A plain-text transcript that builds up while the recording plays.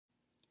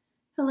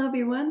Hello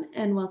everyone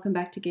and welcome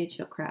back to Gage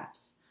Hill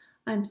Crafts.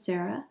 I'm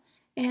Sarah,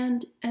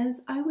 and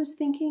as I was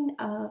thinking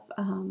of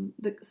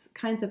the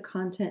kinds of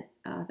content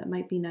that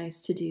might be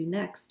nice to do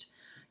next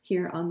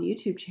here on the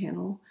YouTube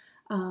channel,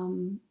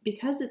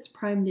 because it's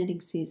prime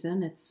knitting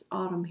season, it's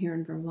autumn here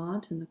in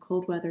Vermont and the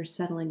cold weather's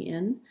settling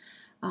in,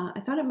 I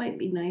thought it might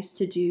be nice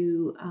to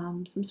do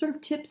some sort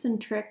of tips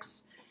and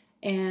tricks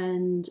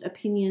and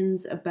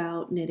opinions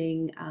about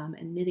knitting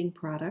and knitting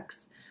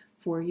products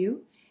for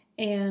you.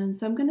 And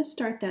so I'm going to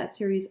start that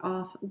series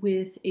off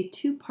with a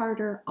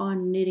two-parter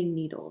on knitting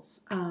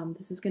needles.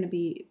 This is going to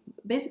be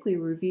basically a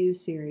review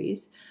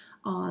series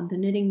on the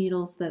knitting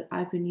needles that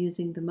I've been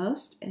using the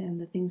most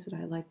and the things that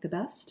I like the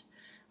best,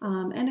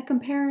 and a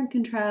compare and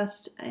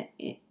contrast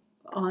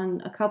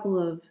on a couple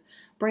of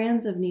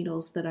brands of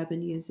needles that I've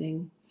been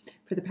using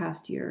for the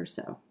past year or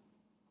so.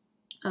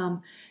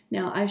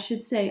 Now I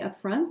should say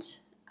up front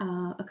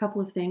a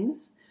couple of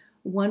things.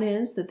 One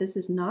is that this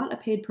is not a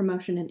paid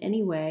promotion in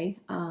any way.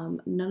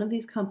 None of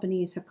these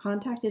companies have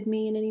contacted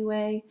me in any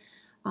way.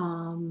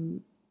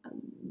 All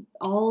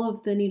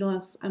of the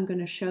needles I'm going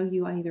to show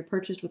you I either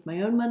purchased with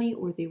my own money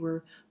or they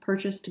were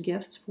purchased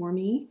gifts for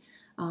me,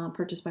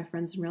 purchased by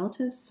friends and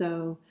relatives.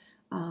 So,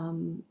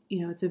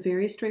 it's a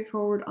very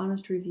straightforward,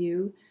 honest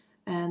review,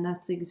 and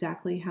that's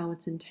exactly how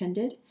it's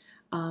intended.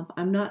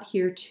 I'm not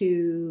here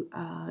to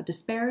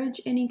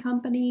disparage any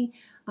company,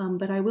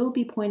 but I will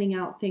be pointing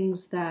out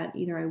things that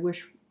either I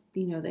wish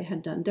they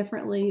had done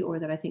differently or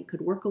that I think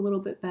could work a little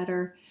bit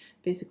better.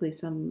 Basically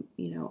some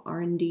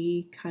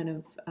R&D kind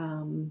of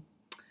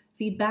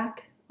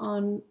feedback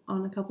on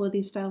a couple of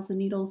these styles of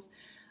needles.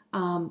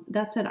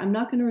 That said, I'm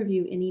not going to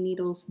review any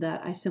needles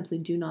that I simply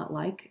do not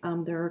like.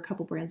 There are a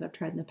couple brands I've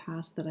tried in the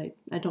past that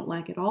I don't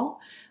like at all.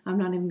 I'm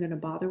not even going to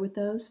bother with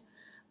those.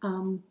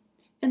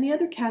 And the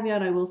other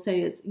caveat I will say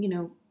is,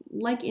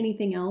 like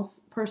anything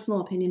else,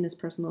 personal opinion is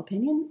personal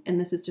opinion, and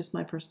this is just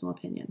my personal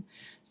opinion.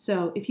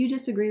 So if you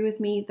disagree with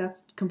me,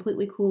 that's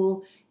completely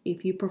cool.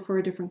 If you prefer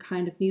a different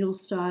kind of needle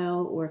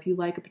style, or if you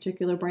like a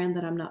particular brand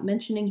that I'm not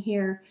mentioning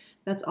here,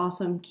 that's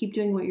awesome. Keep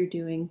doing what you're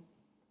doing.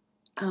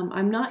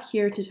 I'm not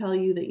here to tell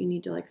you that you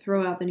need to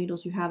throw out the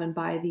needles you have and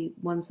buy the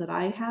ones that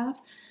I have.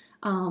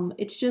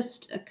 It's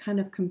just a kind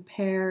of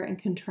compare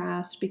and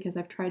contrast because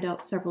I've tried out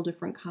several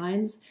different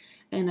kinds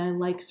and I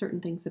like certain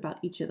things about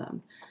each of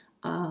them.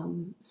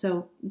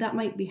 So that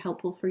might be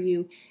helpful for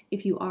you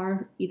if you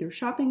are either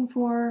shopping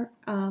for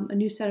a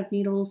new set of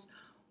needles,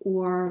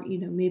 or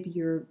maybe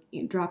you're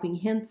dropping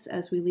hints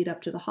as we lead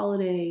up to the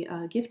holiday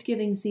gift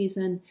giving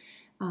season.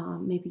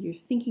 Maybe you're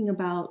thinking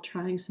about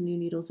trying some new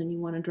needles and you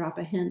want to drop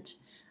a hint.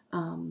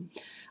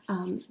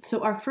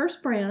 So our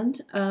first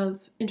brand of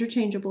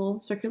interchangeable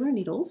circular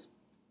needles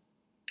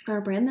are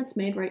a brand that's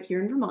made right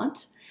here in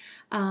Vermont,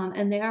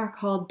 and they are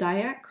called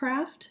Dyak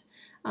Craft.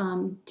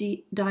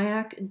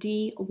 Dyak,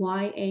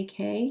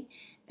 D-Y-A-K,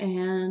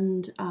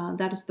 and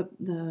that is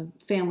the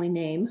family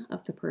name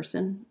of the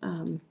person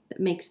that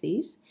makes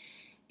these.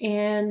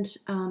 And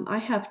I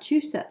have two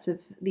sets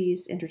of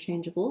these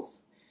interchangeables.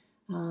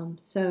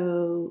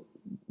 So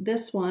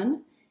this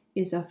one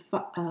is a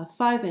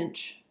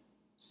 5-inch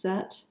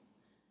set,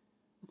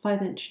 a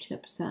 5-inch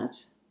tip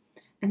set,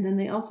 and then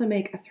they also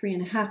make a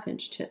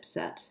 3.5-inch tip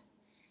set,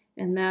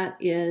 and that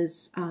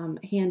is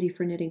handy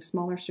for knitting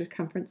smaller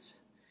circumference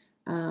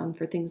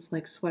for things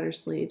like sweater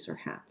sleeves or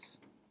hats.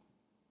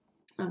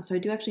 So I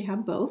do actually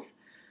have both.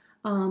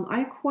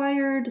 I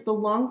acquired the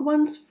long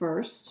ones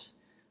first.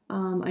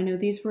 I know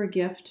these were a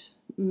gift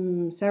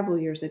several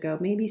years ago,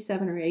 maybe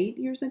 7 or 8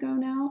 years ago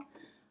now,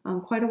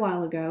 quite a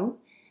while ago.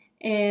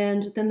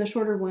 And then the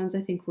shorter ones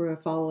I think were a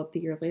follow-up the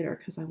year later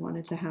because I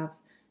wanted to have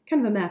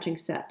kind of a matching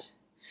set.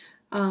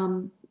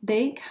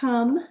 They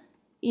come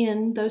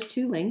in those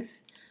two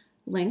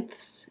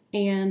lengths,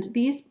 and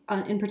these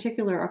in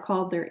particular are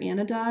called their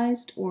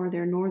anodized or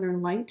their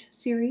Northern Light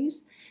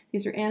series.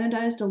 These are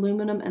anodized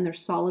aluminum and they're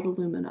solid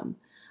aluminum.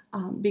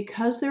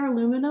 Because they're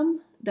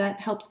aluminum,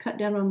 that helps cut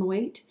down on the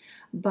weight,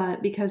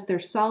 but because they're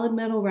solid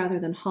metal rather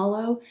than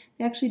hollow,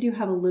 they actually do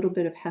have a little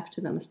bit of heft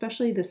to them,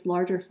 especially this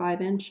larger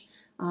 5-inch,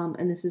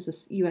 and this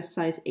is a US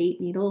size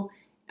 8 needle.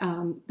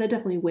 That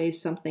definitely weighs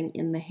something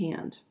in the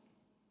hand.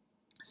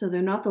 So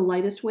they're not the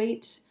lightest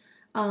weight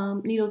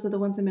needles are the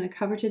ones I'm going to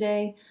cover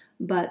today,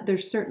 but they're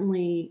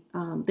certainly,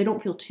 they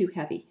don't feel too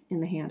heavy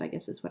in the hand, I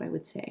guess is what I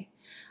would say.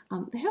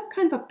 They have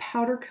kind of a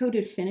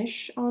powder-coated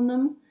finish on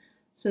them,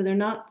 so they're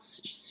not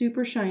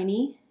super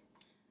shiny,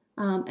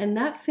 and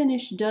that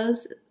finish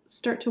does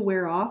start to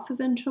wear off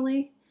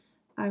eventually.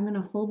 I'm going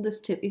to hold this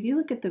tip. If you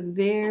look at the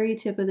very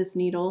tip of this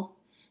needle,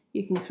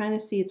 you can kind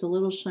of see it's a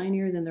little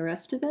shinier than the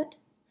rest of it.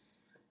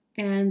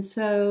 And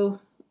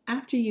so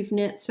after you've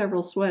knit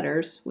several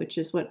sweaters, which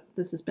is what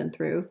this has been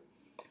through,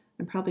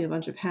 and probably a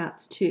bunch of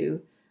hats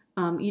too,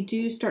 you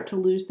do start to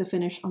lose the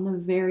finish on the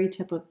very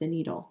tip of the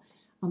needle.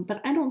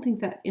 But I don't think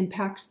that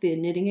impacts the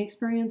knitting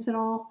experience at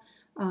all.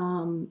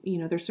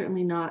 They're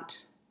certainly not,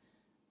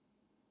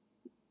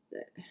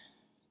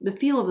 the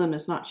feel of them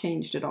is not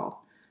changed at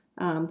all,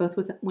 both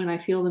with when I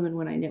feel them and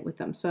when I knit with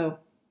them. So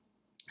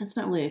It's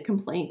not really a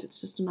complaint,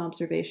 it's just an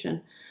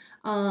observation.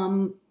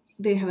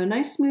 They have a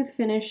nice smooth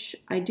finish.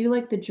 I do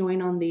like the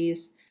join on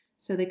these.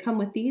 So they come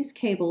with these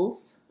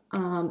cables,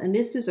 and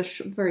this is a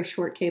very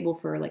short cable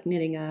for like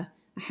knitting a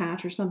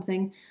hat or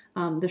something.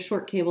 The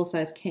short cable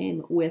size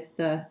came with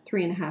the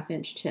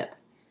 3.5-inch tip.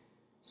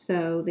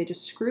 So they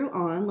just screw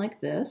on like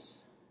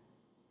this,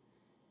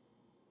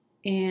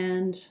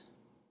 and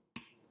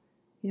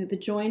the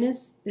join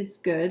is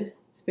good.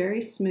 It's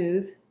very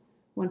smooth.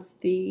 Once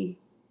the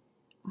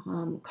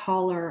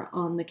collar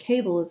on the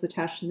cable is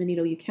attached to the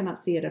needle, you cannot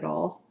see it at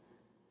all.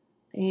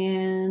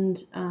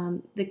 And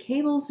the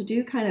cables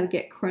do kind of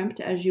get crimped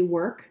as you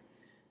work,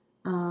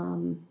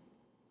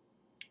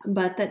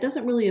 but that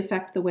doesn't really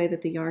affect the way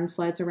that the yarn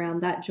slides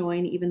around. That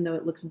join, even though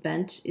it looks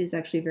bent, is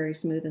actually very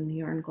smooth, and the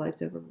yarn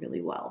glides over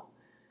really well.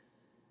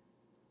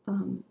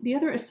 The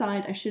other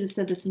aside, I should have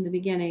said this in the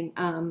beginning,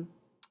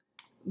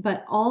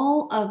 but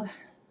all of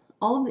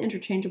the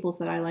interchangeables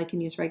that I like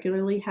and use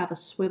regularly have a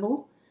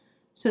swivel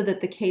so that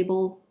the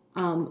cable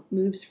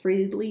moves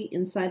freely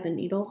inside the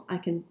needle. I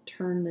can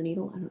turn the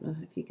needle. I don't know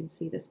if you can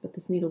see this, but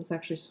this needle is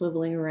actually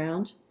swiveling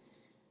around.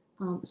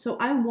 So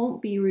I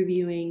won't be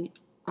reviewing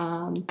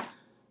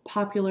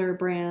popular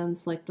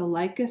brands like the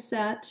Leica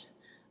set,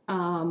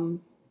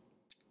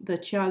 the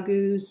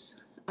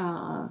Chiagu's,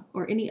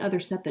 or any other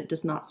set that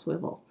does not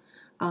swivel.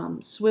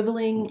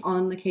 Swiveling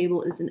on the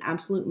cable is an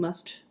absolute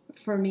must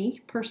for me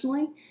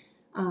personally,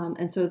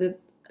 and so that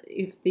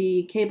if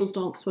the cables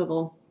don't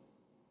swivel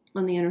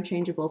on the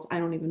interchangeables, I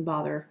don't even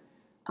bother,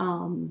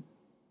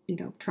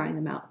 trying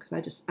them out,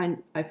 because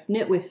I've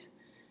knit with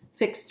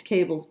fixed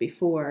cables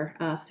before,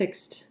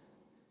 fixed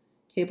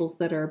cables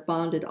that are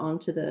bonded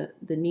onto the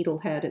needle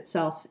head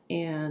itself,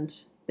 and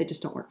they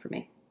just don't work for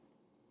me.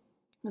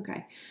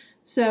 Okay,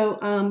 so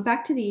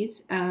back to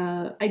these.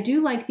 I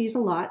do like these a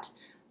lot.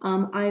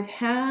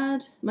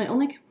 My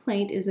only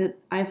complaint is that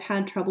I've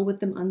had trouble with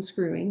them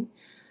unscrewing.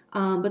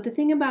 But the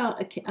thing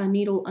about a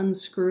needle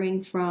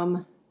unscrewing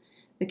from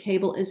the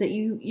cable is that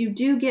you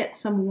do get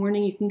some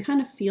warning. You can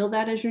kind of feel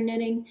that as you're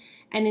knitting.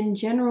 And in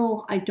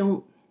general, I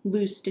don't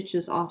lose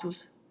stitches off of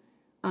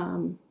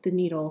the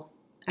needle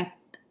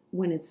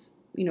when it's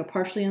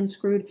partially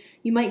unscrewed.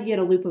 You might get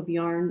a loop of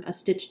yarn, a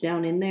stitch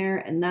down in there,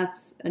 and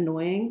that's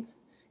annoying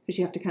because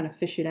you have to kind of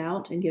fish it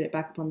out and get it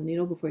back up on the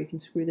needle before you can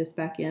screw this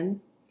back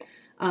in.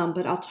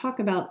 But I'll talk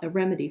about a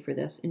remedy for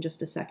this in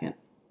just a second.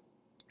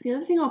 The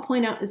other thing I'll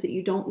point out is that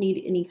you don't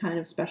need any kind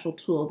of special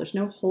tool. There's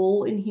no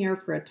hole in here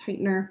for a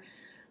tightener.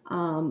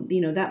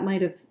 That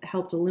might have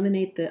helped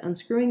eliminate the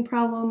unscrewing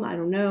problem. I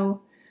don't know.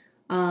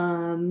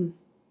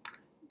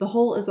 The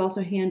hole is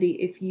also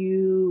handy if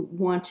you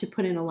want to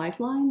put in a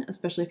lifeline,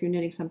 especially if you're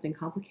knitting something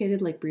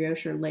complicated like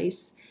brioche or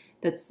lace.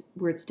 That's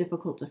where it's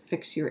difficult to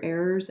fix your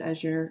errors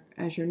as you're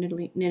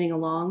knitting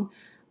along.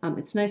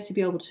 It's nice to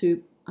be able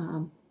to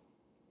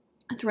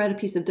thread a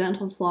piece of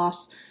dental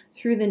floss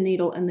through the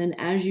needle, and then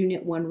as you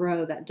knit one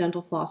row, that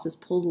dental floss is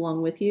pulled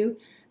along with you,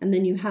 and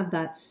then you have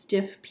that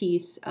stiff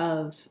piece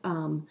of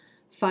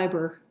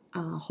fiber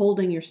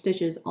holding your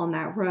stitches on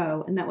that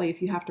row, and that way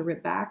if you have to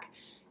rip back,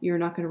 you're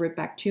not going to rip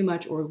back too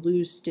much or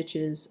lose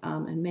stitches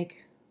and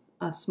make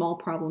a small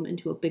problem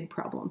into a big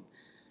problem.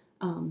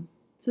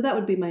 So that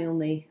would be my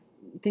only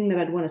thing that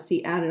I'd want to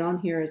see added on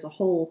here, is a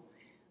hole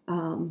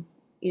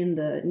in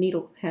the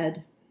needle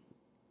head,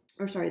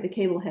 or sorry, the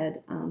cable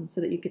head, so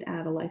that you could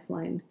add a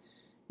lifeline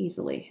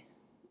easily.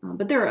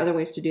 But there are other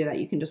ways to do that.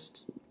 You can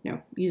just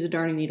use a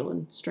darning needle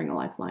and string a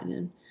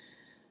lifeline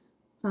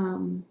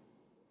in.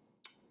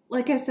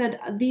 Like I said,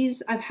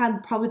 these I've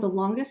had probably the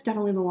longest,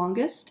 definitely the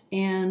longest,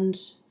 and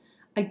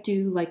I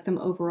do like them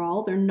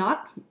overall. They're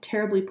not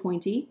terribly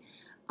pointy.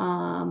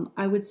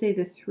 I would say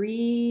the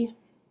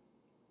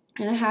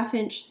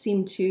 3.5-inch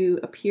seem to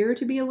appear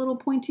to be a little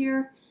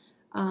pointier.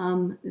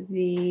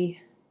 The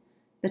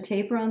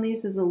taper on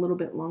these is a little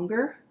bit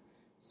longer,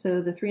 so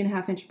the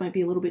 3.5-inch might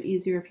be a little bit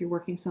easier if you're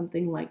working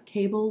something like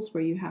cables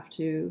where you have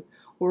to,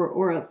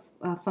 or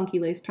a funky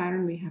lace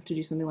pattern where you have to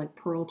do something like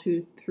purl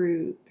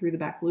through the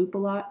back loop a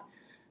lot.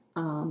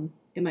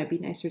 It might be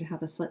nicer to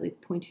have a slightly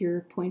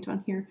pointier point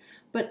on here,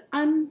 but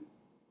I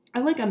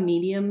like a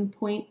medium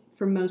point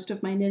for most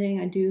of my knitting.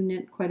 I do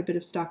knit quite a bit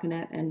of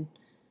stockinette and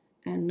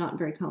not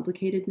very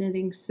complicated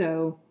knitting,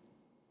 so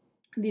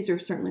these are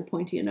certainly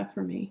pointy enough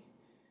for me.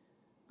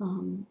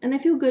 And they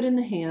feel good in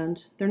the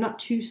hand. They're not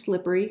too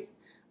slippery.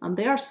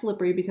 They are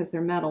slippery because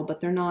they're metal,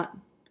 but they're not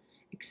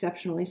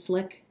exceptionally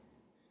slick.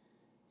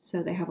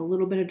 So they have a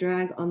little bit of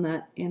drag on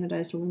that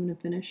anodized aluminum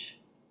finish.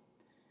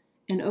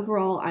 And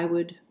overall, I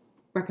would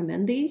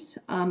recommend these,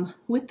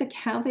 with the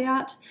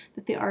caveat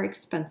that they are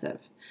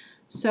expensive.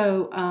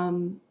 So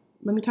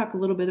let me talk a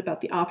little bit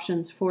about the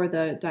options for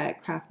the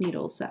Diet Craft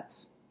needle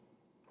sets.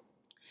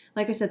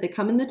 Like I said, they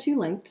come in the 2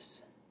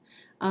 lengths.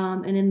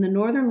 And in the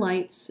Northern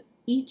Lights,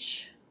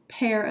 each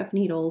pair of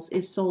needles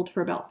is sold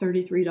for about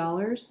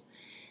 $33.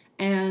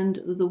 And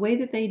the way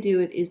that they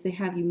do it is they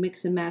have you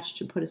mix and match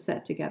to put a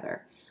set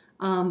together.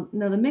 Now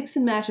the mix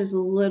and match is a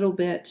little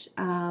bit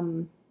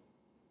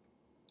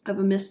of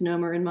a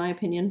misnomer, in my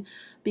opinion,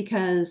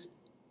 because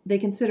they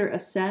consider a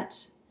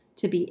set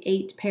to be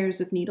 8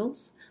 pairs of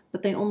needles,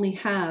 but they only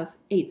have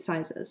 8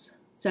 sizes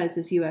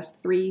US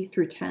 3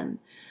 through 10.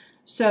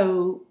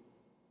 So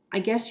I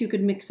guess you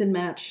could mix and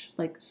match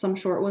like some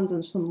short ones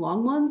and some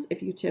long ones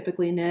if you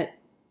typically knit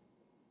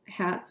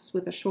hats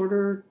with a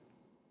shorter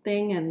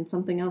thing and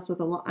something else with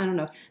a long, I don't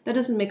know. That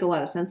doesn't make a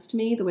lot of sense to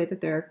me, the way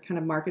that they're kind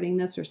of marketing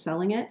this or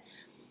selling it.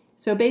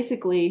 So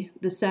basically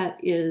the set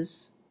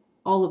is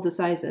all of the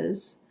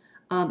sizes.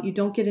 You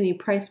don't get any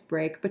price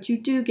break, but you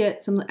do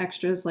get some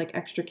extras like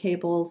extra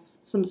cables,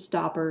 some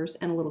stoppers,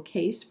 and a little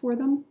case for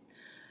them.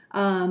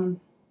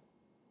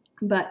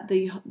 But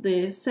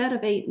the set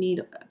of 8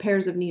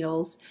 pairs of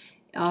needles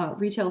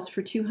retails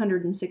for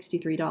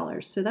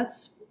 $263. So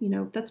that's, you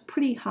know, that's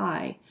pretty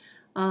high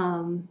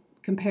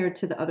compared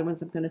to the other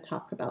ones I'm going to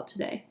talk about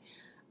today.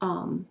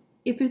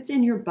 If it's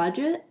in your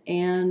budget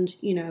and,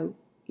 you know,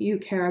 you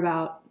care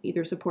about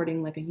either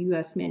supporting like a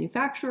US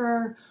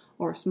manufacturer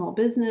or a small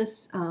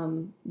business,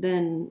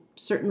 then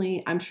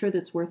certainly I'm sure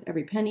that's worth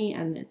every penny,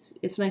 and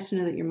it's nice to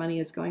know that your money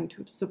is going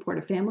to support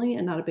a family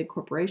and not a big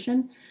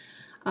corporation.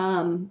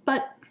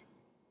 But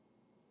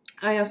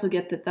I also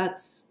get that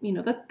that's, you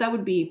know, that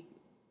would be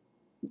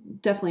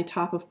definitely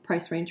top of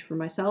price range for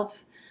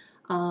myself.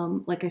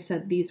 Like I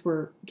said, these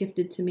were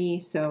gifted to me,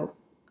 so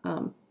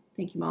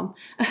thank you, Mom.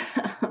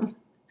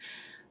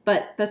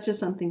 But that's just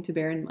something to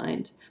bear in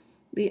mind.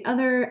 The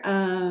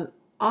other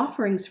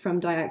offerings from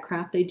Diet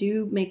Craft, they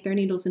do make their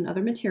needles in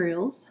other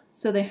materials.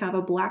 So they have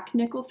a black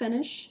nickel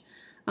finish,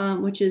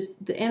 which is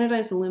the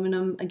anodized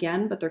aluminum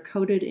again, but they're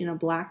coated in a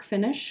black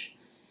finish.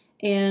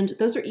 And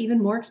those are even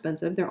more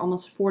expensive. They're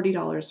almost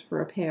 $40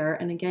 for a pair.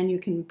 And again, you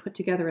can put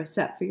together a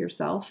set for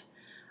yourself.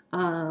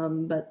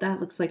 But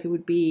that looks like it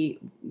would be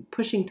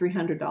pushing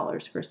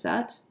 $300 for a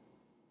set.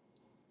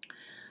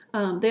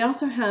 They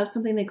also have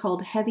something they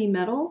called heavy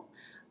metal,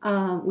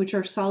 which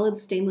are solid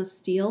stainless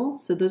steel.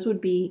 So those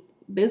would be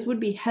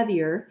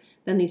heavier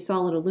than the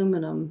solid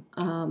aluminum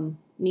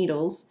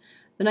needles.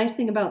 The nice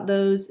thing about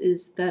those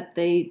is that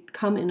they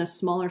come in a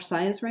smaller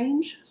size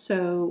range.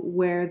 So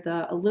where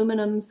the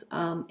aluminums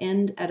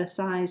end at a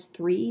size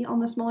 3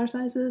 on the smaller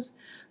sizes,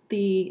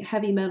 the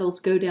heavy metals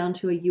go down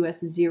to a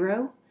US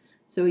 0.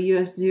 So a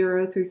US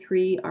 0 through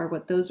 3 are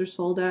what those are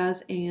sold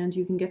as, and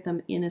you can get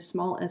them in as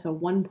small as a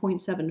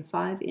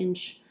 1.75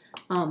 inch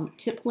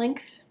tip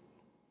length.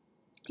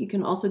 You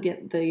can also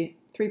get the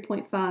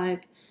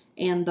 3.5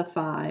 and the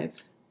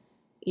 5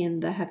 in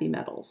the heavy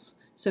metals.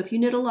 So if you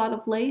knit a lot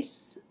of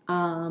lace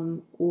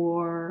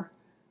or,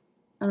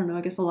 I don't know,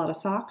 I guess a lot of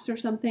socks or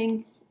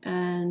something,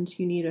 and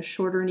you need a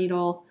shorter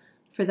needle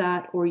for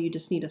that, or you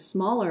just need a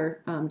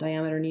smaller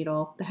diameter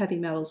needle, the heavy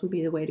metals would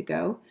be the way to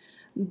go.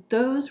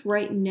 Those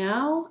right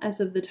now, as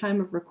of the time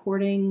of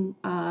recording,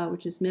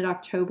 which is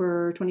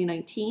mid-October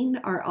 2019,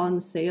 are on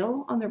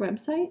sale on their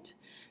website.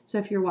 So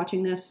if you're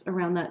watching this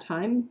around that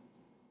time,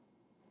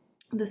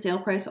 the sale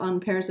price on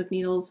pairs of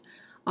needles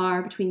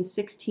are between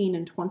 $16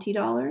 and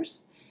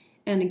 $20.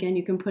 And again,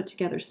 you can put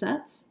together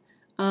sets.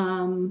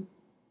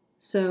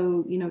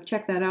 So, you know,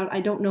 check that out.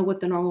 I don't know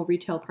what the normal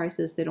retail price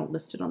is. They don't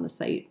list it on the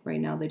site right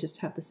now. They just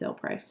have the sale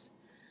price.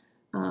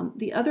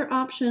 The other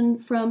option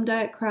from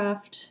Diet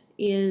Craft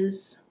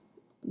is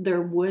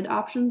their wood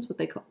options, what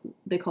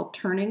they call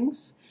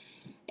turnings.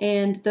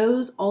 And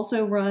those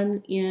also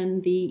run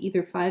in the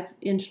either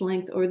 5-inch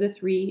length or the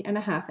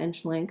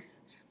 3.5-inch length.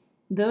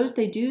 Those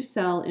they do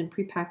sell in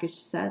prepackaged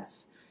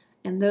sets,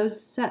 and those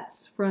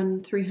sets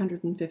run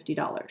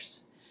 $350.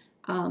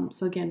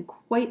 So again,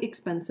 quite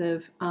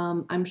expensive.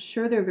 I'm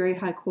sure they're very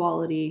high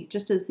quality,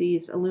 just as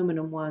these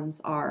aluminum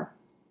ones are.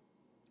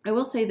 I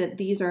will say that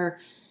these are,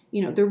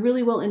 you know, they're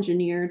really well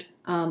engineered.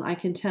 I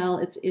can tell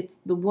it's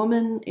the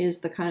woman is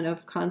the kind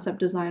of concept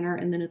designer,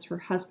 and then it's her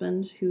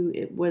husband who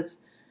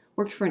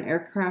worked for an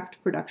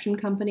aircraft production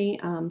company.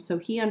 So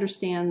he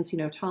understands, you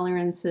know,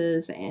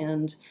 tolerances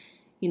and,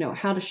 you know,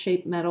 how to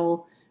shape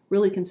metal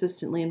really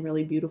consistently and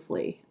really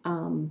beautifully.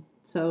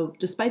 So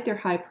despite their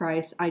high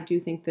price, I do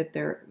think that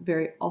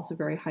they're also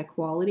very high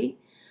quality.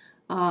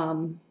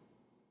 But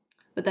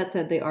that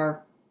said, they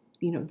are,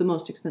 you know, the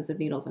most expensive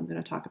needles I'm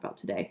going to talk about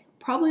today.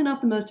 Probably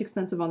not the most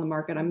expensive on the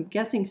market. I'm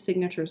guessing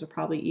signatures are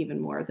probably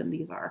even more than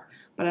these are,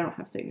 but I don't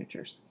have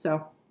signatures.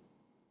 So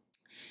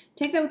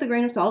take that with a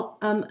grain of salt.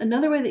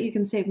 Another way that you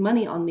can save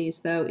money on these,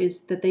 though,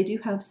 is that they do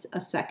have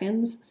a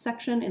seconds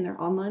section in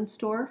their online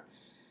store,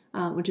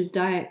 which is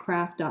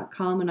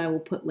dietcraft.com, and I will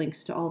put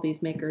links to all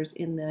these makers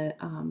in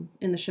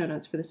the show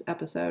notes for this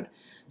episode.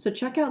 So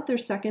check out their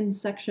seconds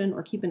section,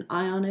 or keep an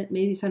eye on it.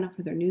 Maybe sign up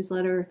for their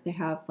newsletter if they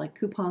have like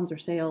coupons or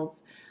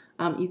sales.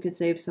 You could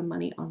save some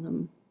money on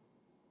them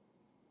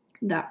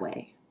that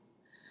way.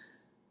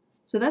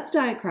 So that's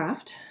Diet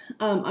Craft.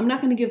 I'm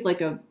not going to give like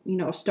a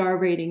star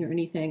rating or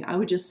anything. I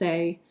would just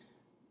say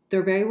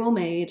they're very well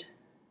made.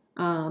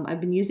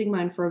 I've been using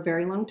mine for a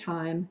very long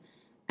time,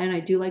 and I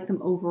do like them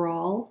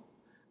overall.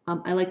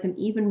 I like them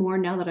even more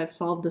now that I've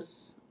solved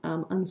this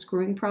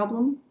unscrewing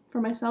problem for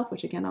myself,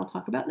 which again I'll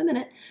talk about in a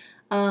minute.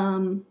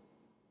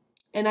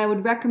 And I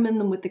would recommend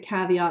them with the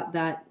caveat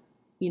that,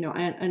 you know,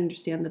 I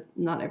understand that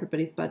not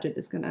everybody's budget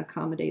is going to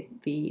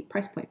accommodate the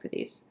price point for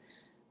these.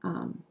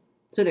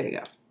 So there you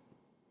go.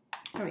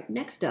 All right,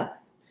 next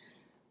up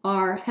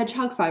are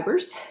hedgehog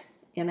fibers,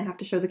 and I have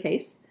to show the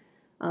case.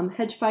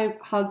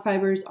 Hedgehog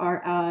fibers are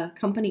a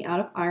company out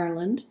of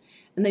Ireland,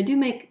 and they do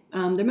make,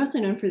 they're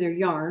mostly known for their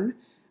yarn,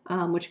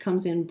 which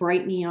comes in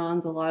bright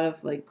neons, a lot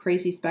of like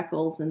crazy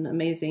speckles and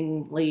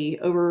amazingly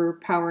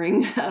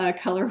overpowering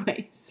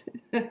colorways.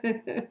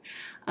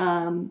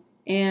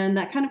 And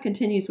that kind of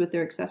continues with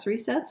their accessory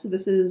sets. So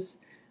this is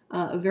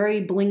a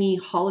very blingy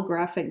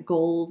holographic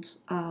gold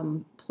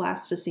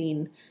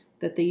plasticine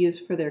that they use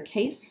for their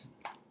case.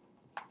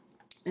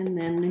 And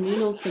then the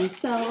needles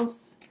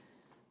themselves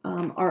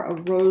are a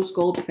rose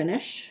gold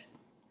finish.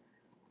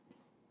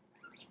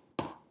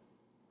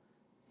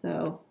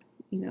 So,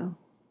 you know,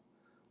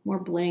 more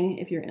bling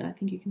if you're in. I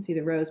think you can see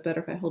the rose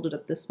better if I hold it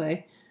up this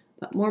way.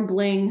 But more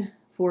bling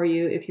for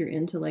you if you're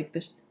into like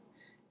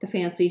the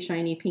fancy,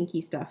 shiny,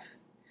 pinky stuff.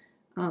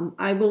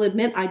 I will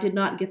admit I did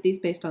not get these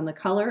based on the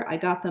color. I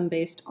got them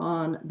based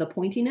on the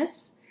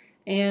pointiness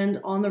and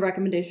on the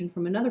recommendation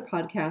from another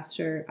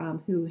podcaster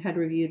who had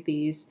reviewed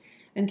these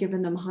and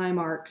given them high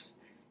marks.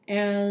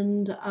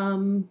 And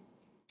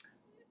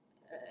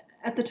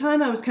at the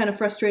time I was kind of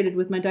frustrated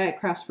with my Diet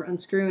Crafts for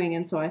unscrewing,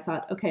 and so I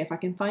thought, okay, if I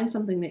can find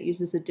something that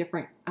uses a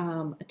different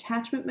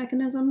attachment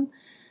mechanism,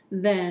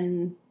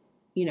 then,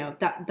 you know,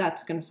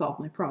 that's going to solve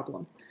my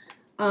problem.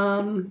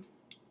 So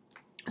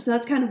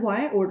that's kind of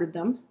why I ordered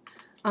them.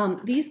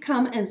 These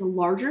come as a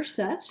larger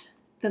set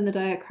than the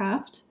Diet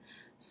Craft.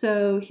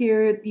 So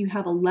here you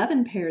have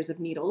 11 pairs of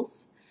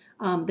needles.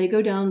 They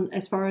go down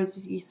as far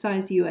as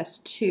size US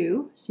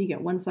 2, so you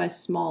get one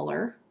size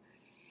smaller,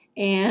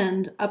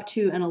 and up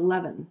to an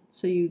 11.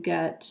 So you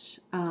get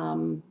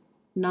 9s,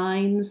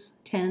 10s,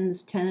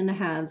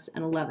 10.5s,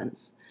 and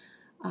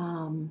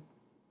 11s.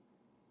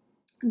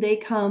 They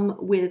come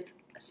with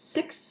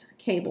 6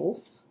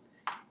 cables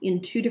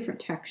in 2 different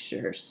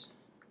textures,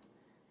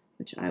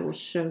 which I will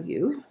show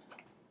you.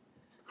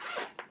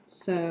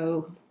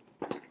 So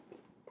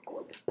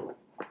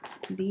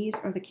these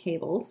are the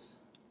cables,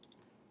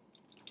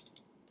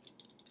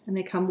 and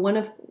they come one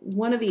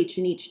of each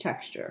in each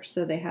texture.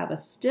 So they have a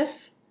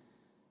stiff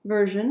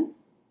version,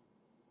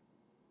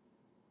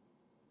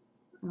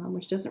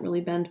 which doesn't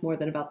really bend more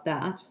than about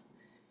that,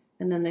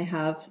 and then they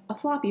have a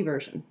floppy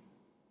version,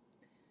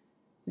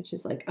 which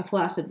is like a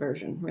flaccid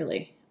version,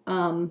 really.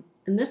 And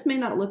this may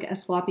not look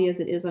as floppy as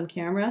it is on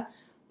camera,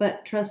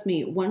 but trust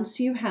me, once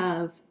you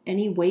have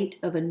any weight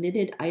of a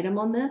knitted item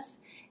on this,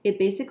 it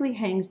basically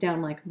hangs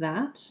down like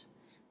that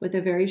with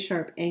a very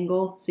sharp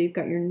angle. So you've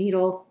got your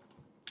needle,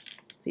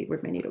 let's see,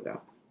 where'd my needle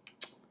go?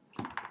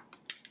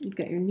 You've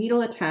got your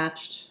needle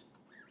attached,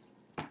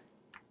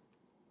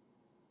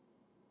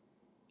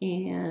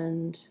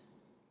 and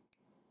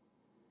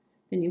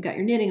then you've got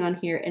your knitting on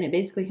here, and it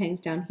basically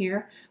hangs down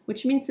here,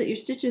 which means that your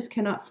stitches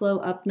cannot flow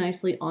up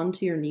nicely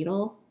onto your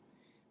needle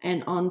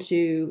and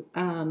onto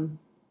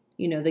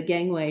you know, the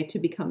gangway to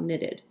become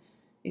knitted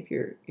if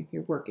you're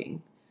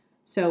working.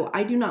 So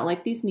I do not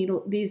like these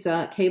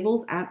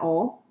cables at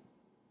all.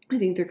 I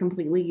think they're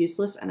completely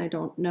useless, and I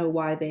don't know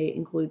why they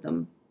include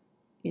them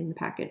in the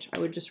package. I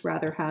would just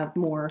rather have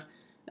more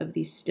of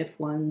these stiff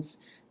ones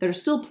that are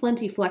still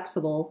plenty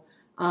flexible,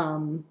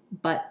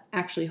 but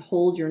actually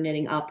hold your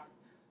knitting up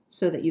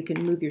so that you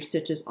can move your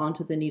stitches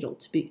onto the needle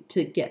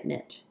to get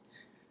knit.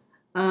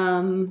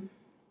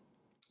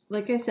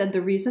 Like I said,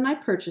 the reason I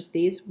purchased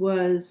these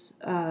was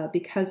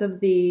because of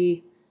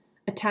the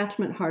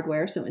attachment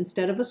hardware. So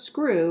instead of a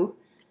screw,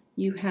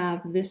 you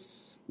have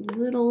this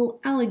little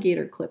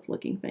alligator clip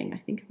looking thing. I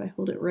think if I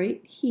hold it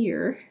right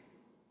here,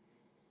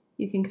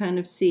 you can kind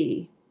of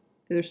see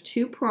there's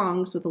 2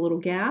 prongs with a little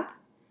gap,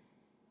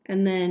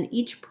 and then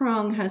each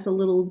prong has a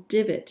little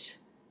divot,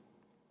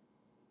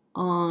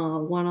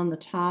 one on the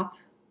top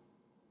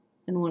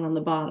and one on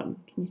the bottom.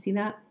 Can you see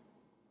that?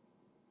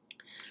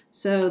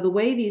 So the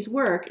way these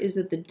work is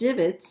that the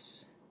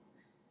divots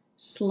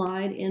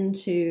slide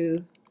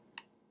into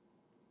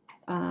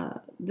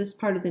this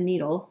part of the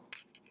needle,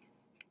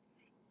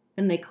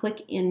 and they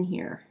click in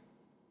here.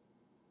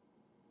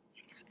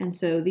 And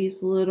so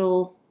these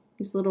little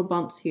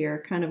bumps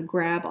here kind of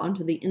grab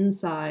onto the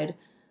inside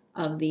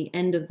of the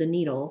end of the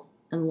needle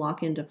and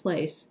lock into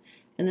place.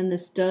 And then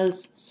this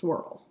does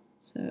swirl.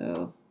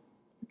 So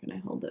where can I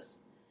hold this?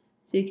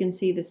 So you can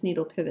see this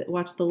needle pivot.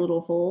 Watch the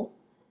little hole.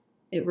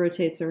 It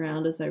rotates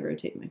around as I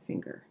rotate my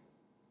finger.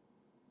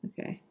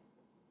 Okay.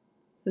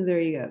 So there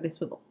you go. They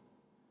swivel.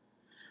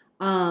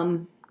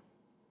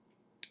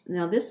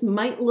 Now this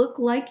might look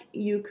like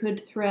you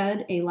could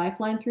thread a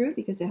lifeline through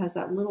because it has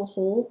that little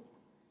hole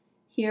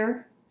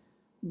here,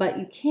 but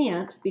you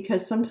can't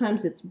because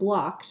sometimes it's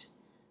blocked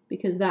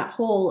because that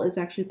hole is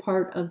actually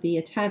part of the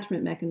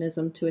attachment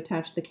mechanism to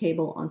attach the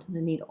cable onto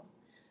the needle.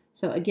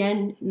 So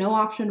again, no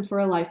option for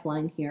a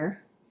lifeline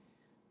here.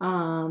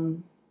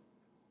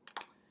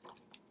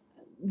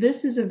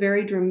 This is a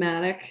very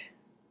dramatic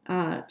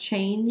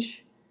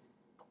change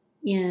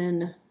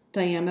in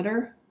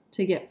diameter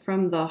to get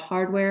from the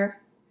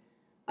hardware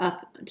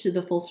up to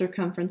the full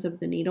circumference of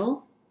the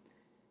needle.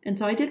 And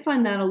so I did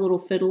find that a little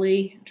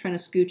fiddly, trying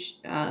to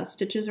scooch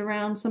stitches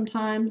around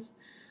sometimes.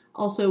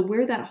 Also,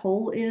 where that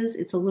hole is,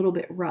 it's a little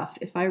bit rough.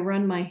 If I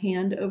run my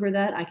hand over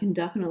that, I can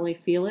definitely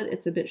feel it.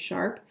 It's a bit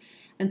sharp.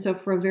 And so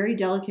for a very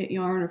delicate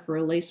yarn or for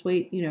a lace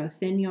weight,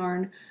 thin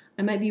yarn,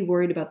 I might be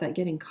worried about that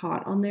getting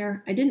caught on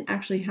there. I didn't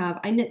actually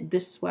I knit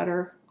this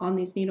sweater on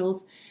these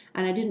needles,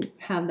 and I didn't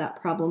have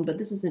that problem, but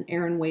this is an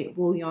Aran weight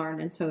wool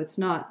yarn, and so it's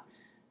not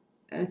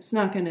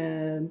going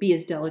to be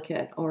as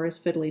delicate or as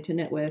fiddly to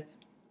knit with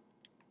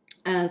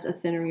as a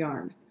thinner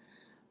yarn.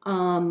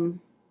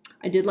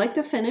 I did like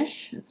the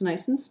finish. It's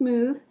nice and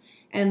smooth,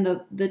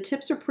 and the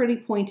tips are pretty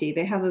pointy.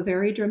 They have a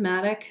very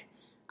dramatic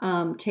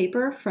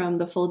taper from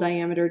the full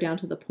diameter down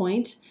to the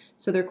point,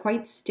 so they're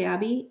quite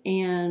stabby,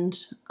 and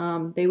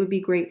they would be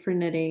great for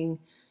knitting,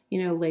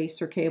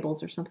 lace or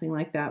cables or something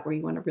like that, where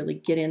you want to really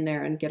get in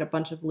there and get a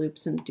bunch of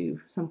loops and do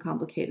some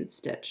complicated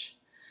stitch.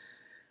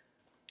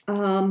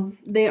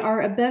 They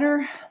are a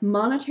better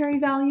monetary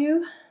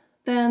value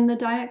than the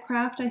Diet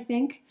Craft, I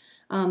think.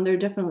 They're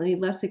definitely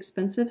less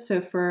expensive.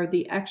 So for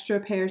the extra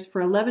pairs,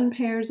 for 11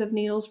 pairs of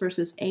needles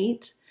versus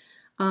 8,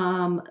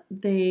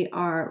 they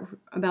are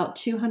about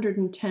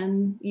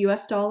 210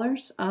 US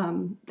dollars.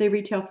 They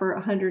retail for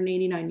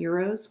 189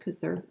 euros because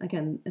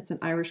it's an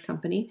Irish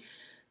company.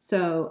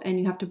 So, and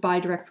you have to buy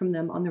direct from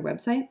them on their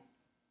website.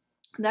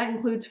 That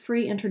includes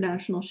free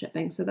international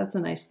shipping, so that's a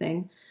nice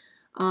thing.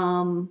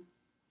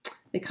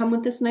 They come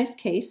with this nice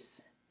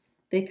case.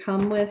 They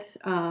come with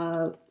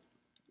a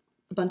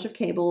bunch of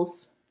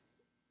cables.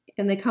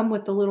 And they come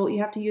with the little,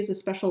 you have to use a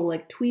special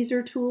like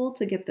tweezer tool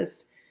to get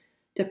this,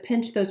 to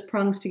pinch those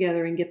prongs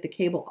together and get the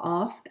cable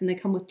off. And they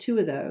come with 2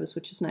 of those,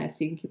 which is nice.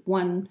 So you can keep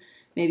one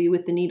maybe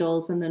with the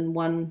needles and then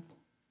one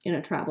in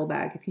a travel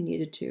bag if you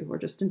needed to, or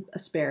just a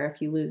spare if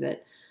you lose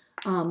it.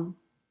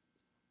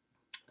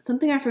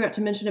 Something I forgot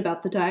to mention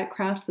about the Diet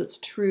Crafts that's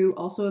true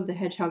also of the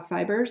hedgehog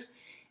fibers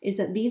is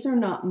that these are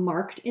not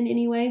marked in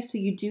any way, so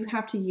you do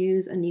have to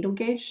use a needle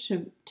gauge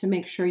to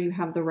make sure you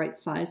have the right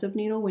size of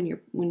needle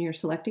when you're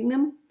selecting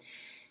them.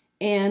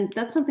 And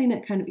that's something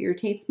that kind of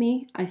irritates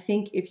me. I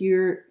think if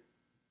you're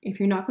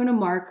not going to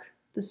mark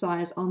the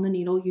size on the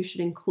needle, you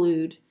should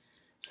include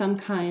some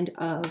kind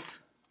of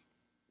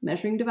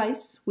measuring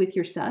device with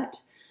your set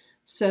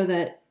so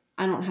that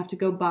I don't have to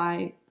go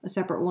buy a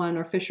separate one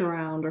or fish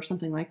around or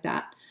something like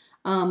that.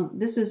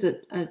 This is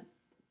a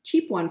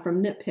cheap one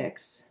from Knit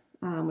Picks,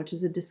 which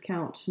is a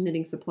discount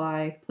knitting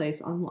supply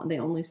place online. They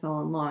only sell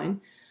online.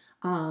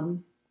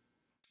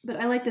 But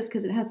I like this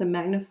because it has a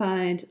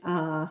magnified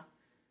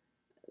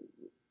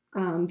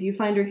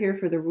viewfinder here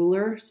for the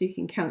ruler, so you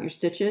can count your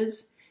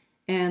stitches,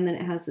 and then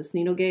it has this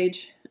needle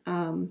gauge.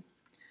 And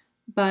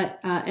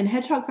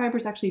hedgehog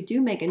fibers actually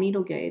do make a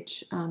needle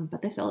gauge,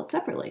 but they sell it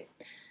separately.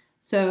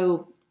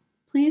 So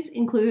please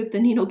include the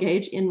needle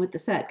gauge in with the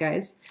set,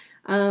 guys.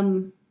 I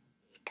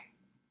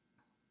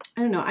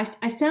don't know,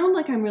 I sound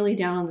like I'm really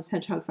down on this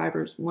hedgehog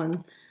fibers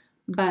one,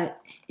 but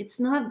it's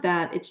not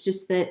that. It's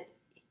just that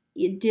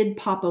it did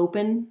pop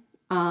open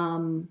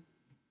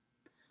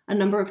a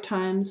number of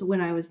times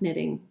when I was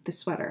knitting the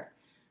sweater.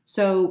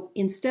 So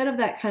instead of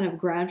that kind of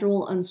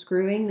gradual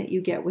unscrewing that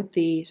you get with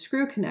the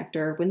screw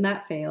connector, when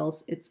that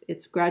fails,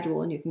 it's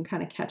gradual and you can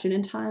kind of catch it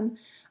in time.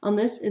 On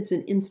this, it's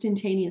an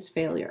instantaneous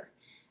failure.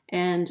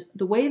 And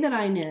the way that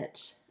I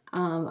knit,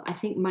 I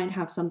think might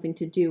have something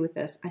to do with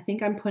this. I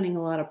think I'm putting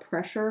a lot of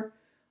pressure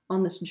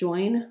on this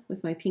join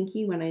with my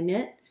pinky when I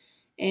knit.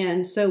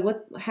 And so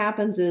what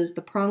happens is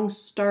the prongs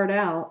start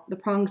out, the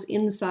prongs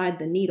inside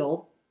the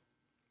needle.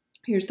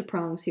 Here's the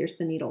prongs, here's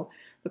the needle.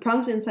 The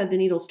prongs inside the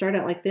needle start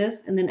out like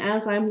this, and then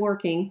as I'm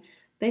working,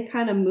 they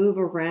kind of move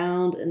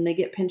around and they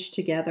get pinched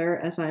together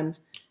as I'm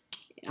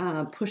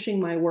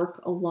pushing my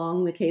work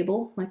along the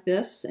cable like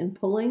this and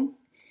pulling.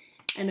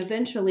 And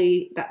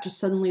eventually that just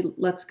suddenly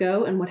lets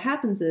go. And what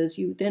happens is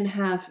you then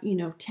have,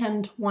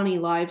 10, 20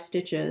 live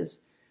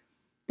stitches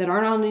that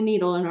aren't on a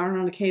needle and aren't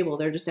on a cable.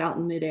 They're just out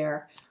in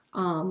midair.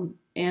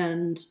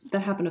 And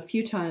that happened a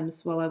few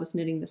times while I was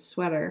knitting this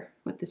sweater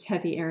with this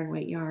heavy Aran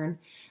weight yarn.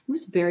 It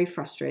was very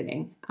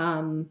frustrating.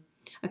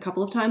 A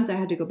couple of times I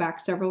had to go back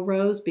several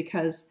rows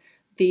because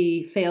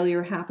the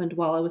failure happened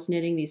while I was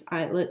knitting these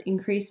eyelet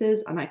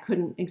increases and I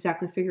couldn't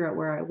exactly figure out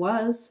where I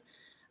was.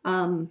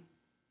 And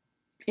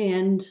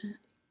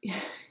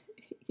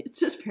it's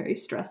just very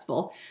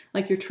stressful.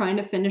 Like you're trying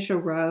to finish a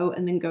row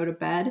and then go to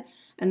bed,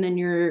 and then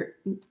your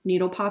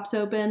needle pops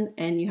open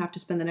and you have to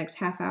spend the next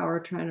half hour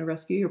trying to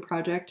rescue your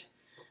project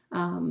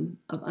of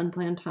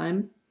unplanned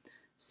time.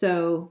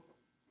 So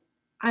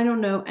I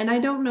don't know. And I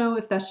don't know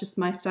if that's just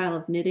my style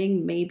of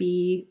knitting.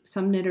 Maybe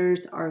some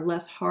knitters are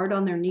less hard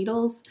on their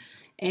needles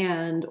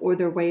or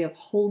their way of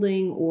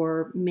holding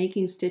or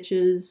making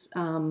stitches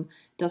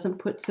doesn't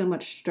put so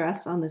much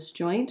stress on this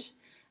joint.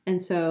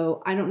 And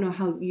so I don't know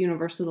how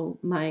universal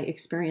my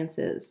experience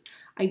is.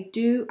 I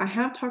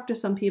have talked to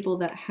some people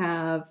that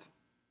have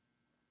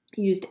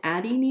used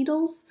Addy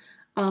needles.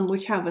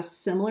 which have a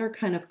similar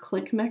kind of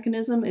click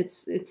mechanism.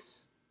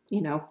 It's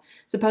you know,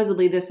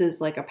 supposedly this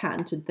is like a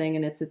patented thing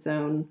and it's its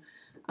own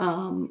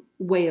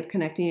way of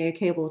connecting a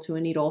cable to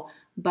a needle.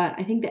 But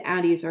I think the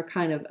Addies are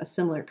kind of a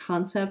similar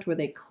concept where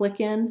they click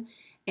in.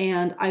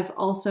 And I've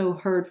also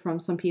heard from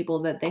some people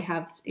that they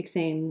have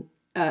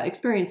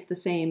experienced the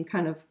same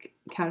kind of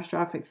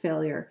catastrophic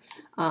failure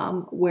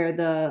where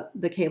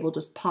the cable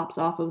just pops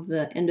off of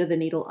the end of the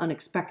needle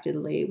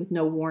unexpectedly with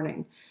no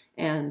warning.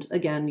 And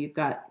again, you've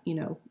got,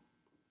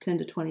 10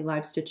 to 20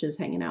 live stitches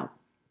hanging out.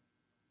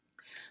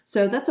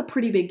 So that's a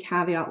pretty big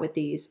caveat with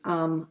these.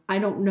 I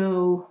don't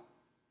know,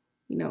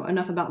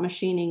 enough about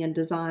machining and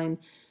design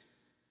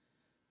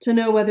to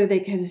know whether they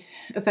could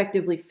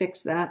effectively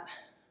fix that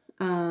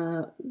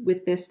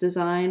with this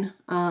design.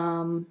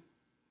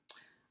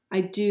 I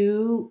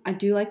do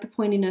like the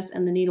pointiness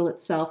and the needle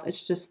itself.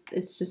 It's just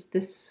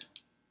this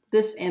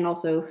and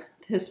also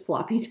this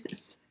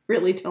floppiness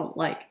really don't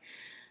like.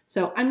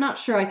 So I'm not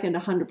sure I can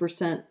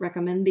 100%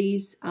 recommend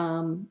these.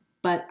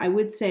 But I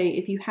would say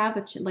if you have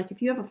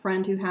if you have a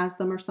friend who has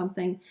them or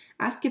something,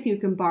 ask if you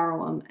can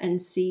borrow them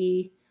and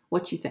see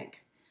what you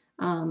think.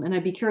 And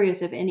I'd be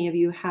curious if any of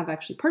you have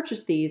actually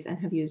purchased these and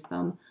have used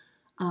them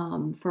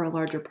for a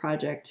larger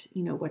project,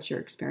 what your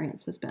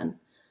experience has been.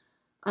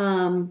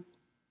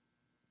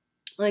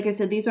 Like I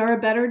said, these are a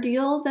better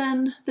deal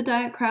than the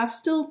Diet Craft.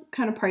 Still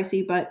kind of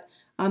pricey, but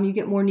you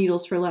get more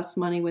needles for less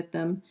money with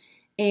them.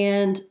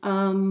 And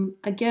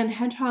again,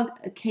 Hedgehog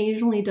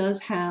occasionally does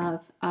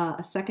have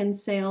a second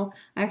sale.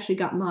 I actually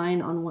got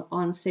mine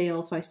on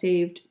sale, so I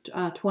saved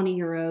 20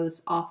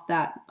 euros off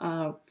that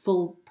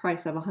full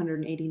price of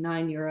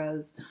 189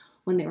 euros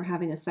when they were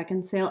having a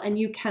second sale. And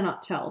you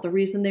cannot tell. The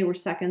reason they were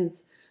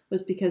seconds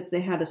was because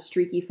they had a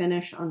streaky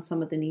finish on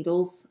some of the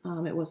needles.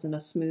 It wasn't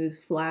a smooth,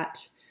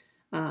 flat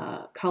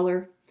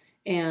color.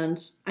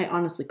 And I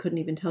honestly couldn't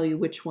even tell you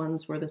which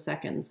ones were the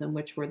seconds and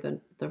which were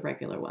the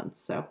regular ones.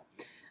 So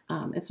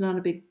it's not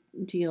a big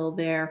deal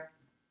there.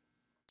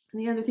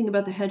 And the other thing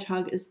about the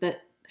Hedgehog is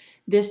that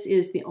this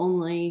is the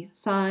only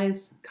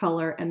size,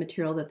 color, and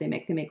material that they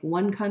make. They make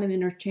one kind of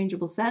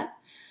interchangeable set.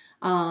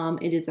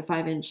 It is a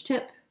 5-inch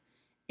tip,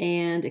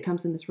 and it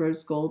comes in this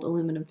rose gold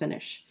aluminum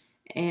finish.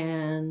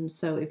 And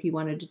so if you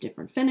wanted a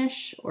different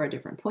finish or a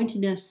different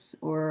pointiness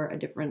or a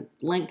different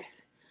length,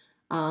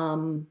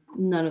 none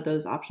of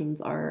those options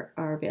are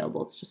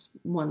available. It's just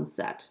one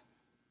set.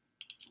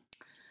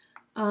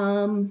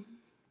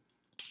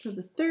 So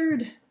the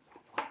third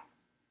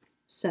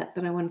set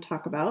that I want to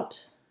talk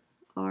about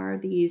are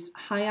these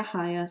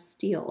Haya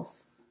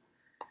steels.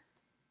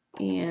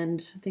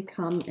 And they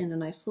come in a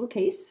nice little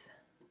case,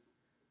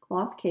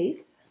 cloth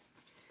case.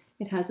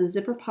 It has a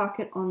zipper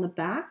pocket on the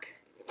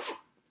back.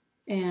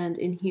 And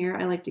in here,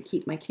 I like to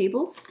keep my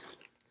cables.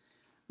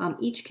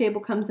 Each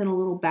cable comes in a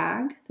little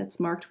bag that's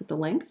marked with the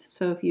length.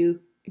 So if you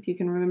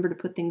can remember to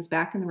put things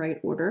back in the right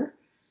order,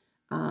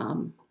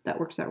 that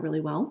works out really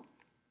well.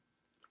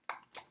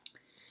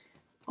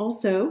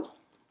 Also,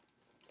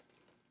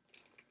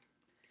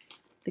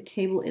 the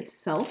cable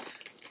itself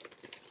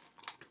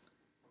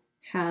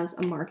has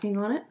a marking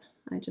on it.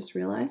 I just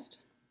realized.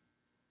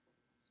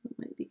 So it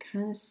might be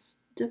kind of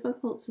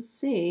difficult to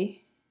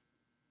see,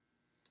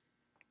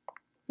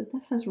 but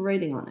that has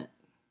writing on it.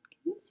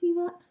 Can you see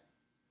that?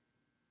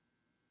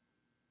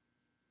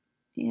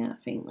 Yeah,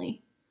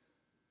 faintly.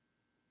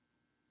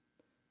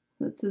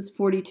 That says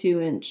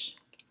 42-inch.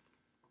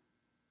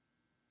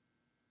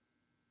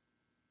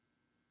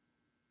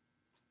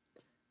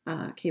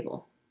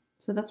 Cable.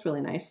 So that's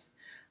really nice.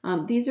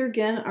 These are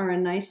a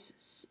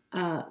nice,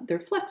 they're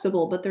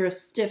flexible, but they're a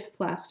stiff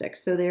plastic.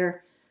 So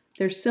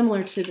they're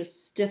similar to the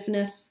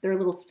stiffness, they're a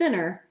little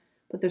thinner,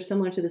 but they're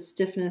similar to the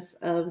stiffness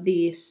of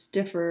the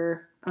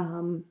stiffer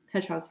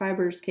Hedgehog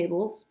Fibers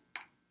cables.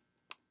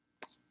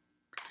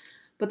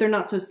 But they're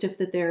not so stiff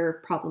that they're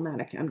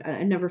problematic.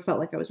 I never felt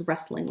like I was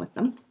wrestling with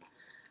them.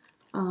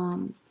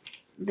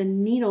 The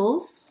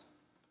needles,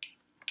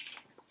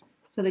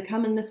 so they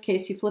come in this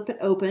case, you flip it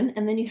open,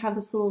 and then you have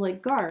this little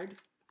like guard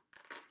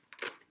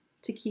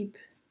to keep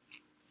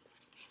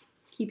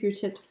your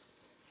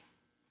tips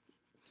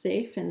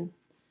safe and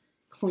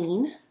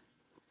clean.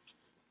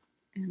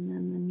 And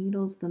then the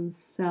needles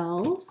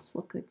themselves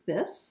look like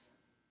this.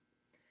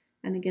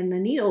 And again, the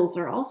needles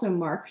are also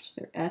marked,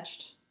 they're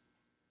etched.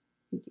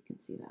 I think you can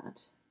see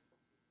that.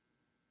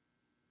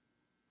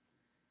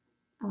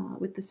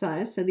 With the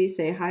size, so these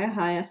say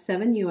Haya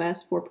 7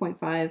 US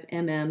 4.5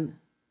 mm.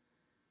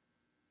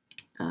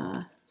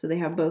 So they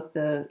have both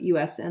the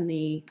US and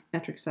the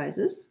metric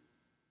sizes.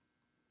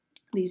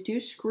 These do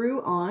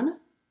screw on.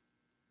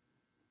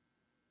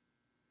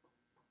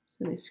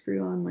 So they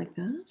screw on like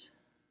that.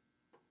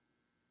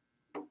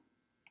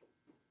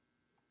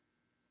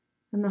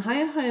 And the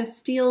Haya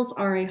steels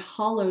are a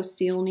hollow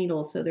steel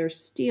needle. So they're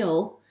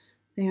steel,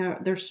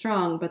 they're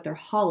strong, but they're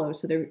hollow.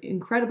 So they're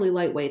incredibly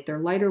lightweight. They're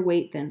lighter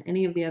weight than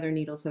any of the other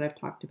needles that I've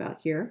talked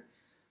about here.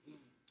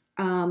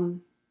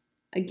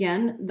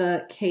 Again,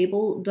 the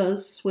cable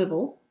does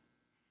swivel.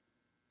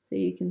 So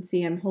you can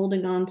see I'm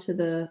holding on to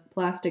the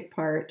plastic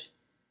part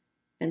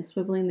and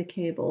swiveling the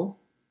cable.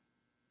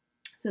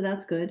 So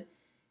that's good.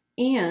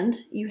 And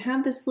you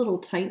have this little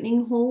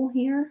tightening hole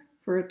here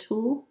for a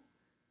tool.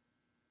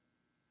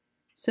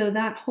 So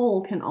that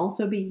hole can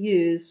also be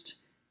used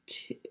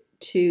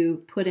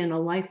to put in a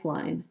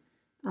lifeline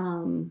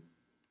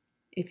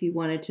if you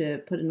wanted to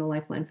put in a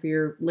lifeline for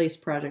your lace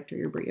project or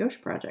your brioche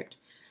project.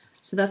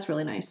 So that's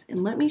really nice.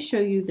 And let me show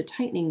you the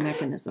tightening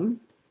mechanism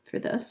for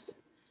this.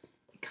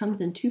 It comes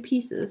in 2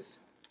 pieces.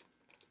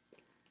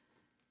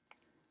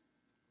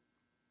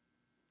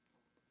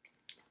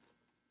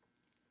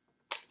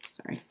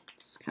 Sorry,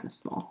 it's kind of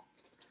small.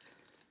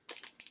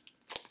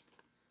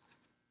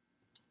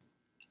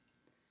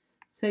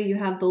 So you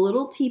have the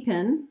little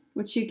T-pin,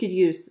 which you could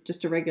use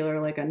just a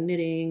regular, like a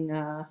knitting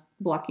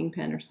blocking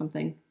pin or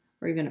something,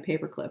 or even a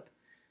paper clip.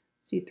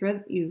 So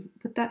you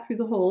put that through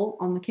the hole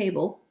on the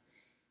cable,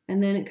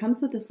 and then it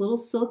comes with this little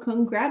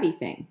silicone grabby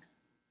thing.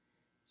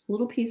 It's a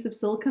little piece of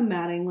silicone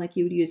matting like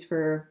you would use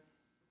for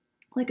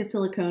like a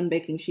silicone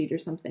baking sheet or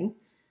something.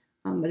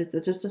 But it's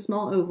just a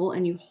small oval,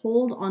 and you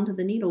hold onto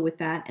the needle with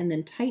that and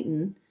then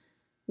tighten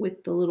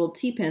with the little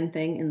T-pin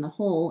thing in the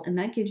hole, and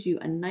that gives you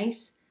a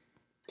nice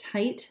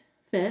tight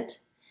fit.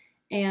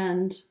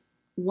 And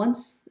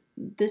once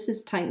this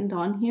is tightened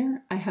on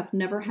here, I have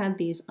never had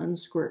these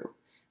unscrew.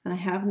 And I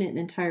have knit an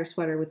entire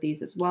sweater with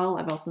these as well.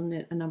 I've also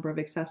knit a number of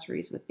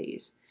accessories with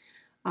these.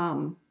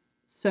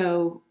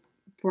 So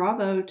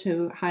bravo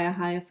to Haya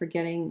Haya for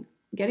getting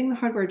the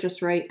hardware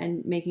just right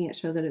and making it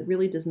so that it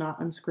really does not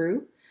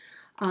unscrew.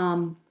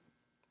 Now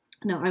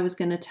I was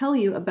going to tell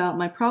you about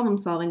my problem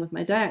solving with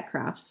my diet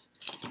crafts.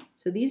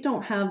 So these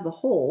don't have the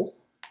hole,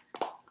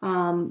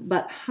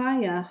 but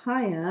Haya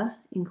Haya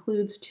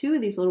includes 2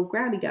 of these little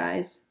grabby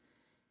guys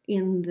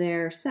in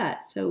their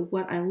set. So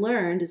what I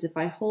learned is if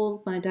I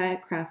hold my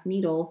diet craft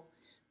needle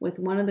with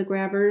one of the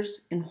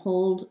grabbers and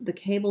hold the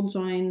cable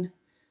join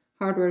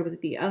hardware with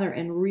the other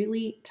and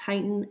really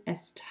tighten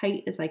as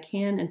tight as I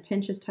can and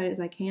pinch as tight as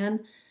I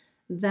can,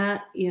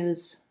 that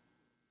is,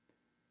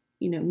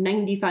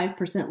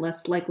 95%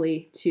 less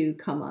likely to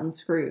come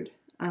unscrewed.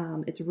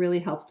 It's really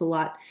helped a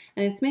lot,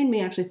 and it's made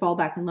me actually fall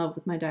back in love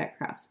with my diet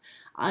crafts.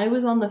 I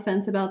was on the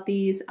fence about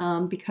these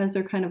because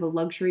they're kind of a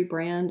luxury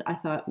brand. I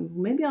thought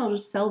maybe I'll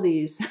just sell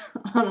these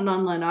on an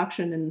online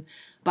auction and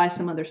buy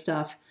some other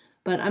stuff.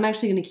 But I'm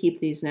actually going to keep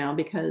these now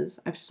because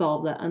I've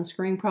solved that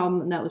unscrewing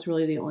problem, and that was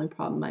really the only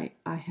problem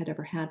I had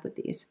ever had with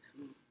these.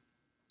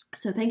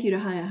 So thank you to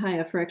Haya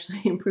Haya for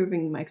actually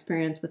improving my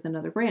experience with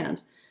another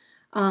brand.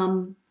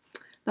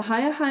 The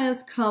Haya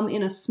Hayas come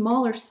in a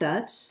smaller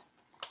set,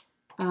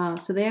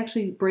 so they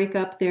actually break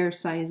up their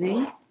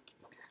sizing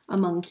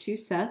among 2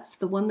 sets.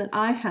 The one that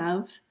I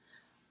have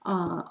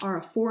are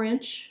a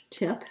 4-inch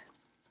tip,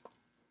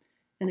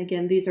 and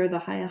again, these are the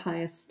Haya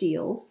Haya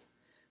steels.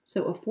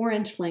 So a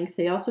 4-inch length.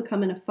 They also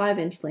come in a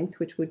 5-inch length,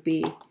 which would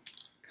be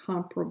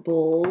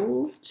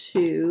comparable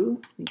to,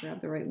 let me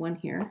grab the right one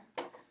here,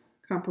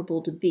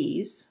 comparable to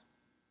these.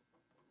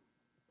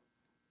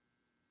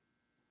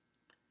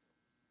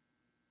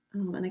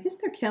 And I guess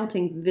they're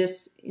counting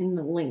this in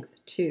the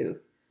length too.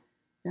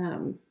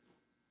 So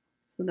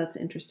that's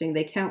interesting.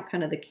 They count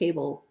kind of the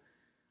cable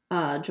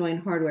join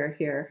hardware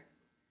here.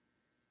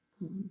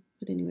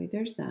 But anyway,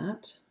 there's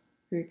that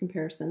for your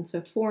comparison.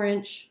 So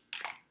 4-inch.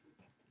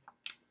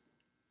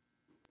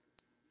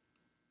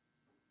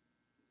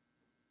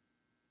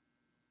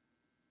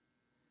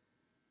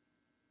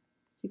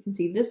 So you can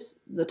see this,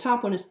 the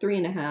top one is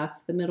 3.5,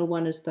 the middle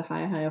one is the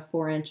Haya Haya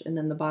 4-inch, and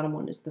then the bottom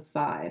one is the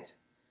 5.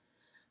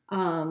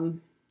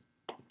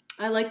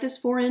 I like this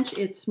 4-inch.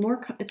 It's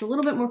a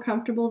little bit more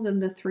comfortable than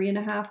the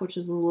 3.5, which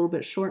is a little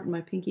bit short, and my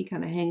pinky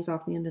kind of hangs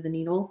off the end of the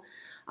needle.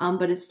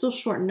 But it's still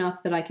short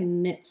enough that I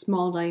can knit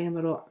small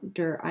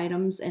diameter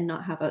items and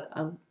not have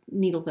a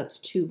needle that's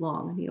too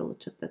long, a needle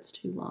tip that's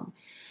too long.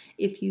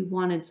 If you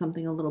wanted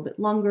something a little bit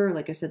longer,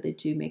 like I said, they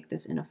do make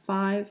this in a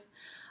 5.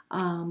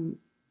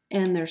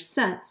 And their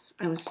sets,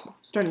 I was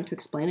starting to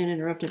explain and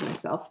interrupted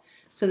myself.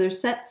 So their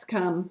sets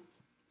come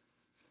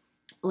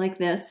like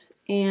this,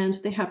 and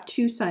they have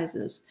 2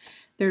 sizes.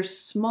 Their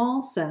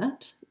small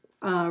set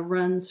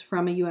runs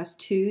from a US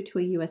 2 to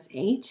a US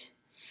 8,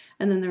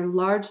 and then their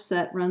large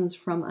set runs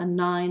from a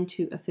 9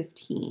 to a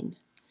 15.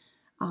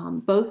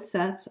 Both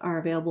sets are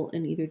available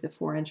in either the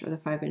 4-inch or the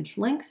 5-inch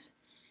length,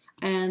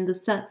 and the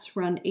sets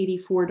run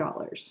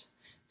 $84.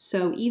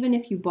 So even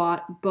if you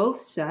bought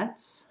both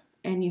sets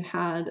and you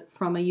had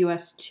from a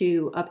US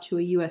 2 up to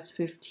a US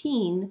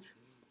 15,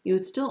 you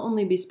would still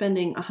only be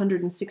spending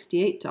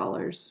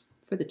 $168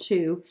 for the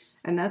 2,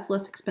 and that's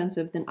less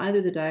expensive than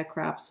either the diet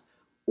crafts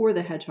or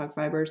the hedgehog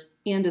fibers,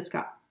 and it's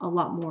got a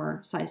lot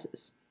more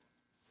sizes.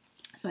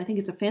 So I think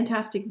it's a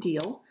fantastic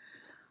deal.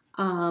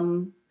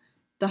 The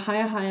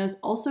Haya Hayas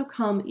also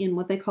come in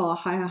what they call a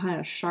Haya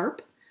Haya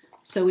Sharp.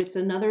 So it's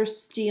another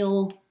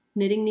steel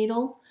knitting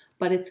needle,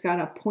 but it's got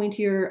a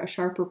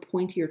sharper,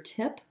 pointier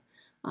tip.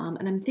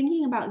 And I'm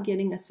thinking about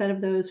getting a set of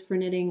those for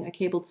knitting a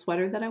cabled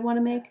sweater that I want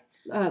to make.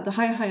 The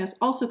Haya Hayas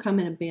also come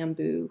in a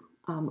bamboo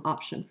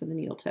option for the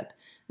needle tip.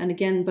 And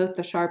again, both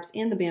the sharps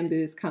and the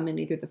bamboos come in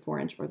either the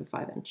 4-inch or the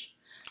 5-inch.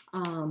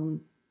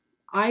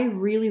 I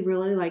really,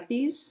 really like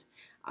these.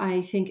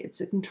 I think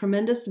it's a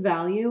tremendous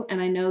value,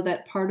 and I know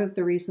that part of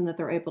the reason that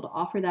they're able to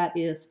offer that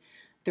is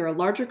they're a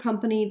larger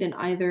company than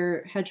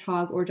either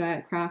Hedgehog or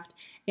Diet Craft,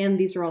 and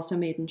these are also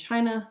made in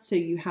China, so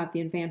you have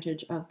the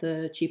advantage of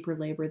the cheaper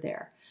labor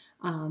there.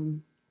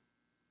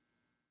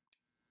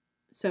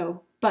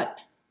 But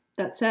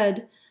that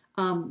said,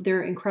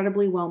 they're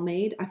incredibly well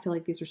made. I feel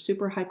like these are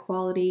super high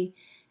quality,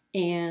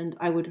 and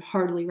I would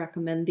heartily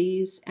recommend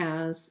these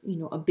as, you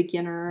know, a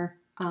beginner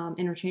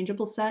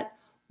interchangeable set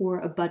or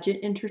a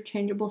budget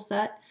interchangeable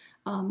set.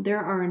 There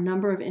are a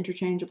number of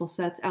interchangeable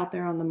sets out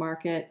there on the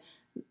market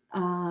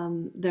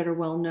that are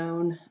well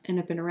known and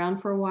have been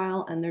around for a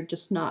while, and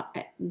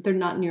they're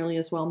not nearly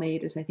as well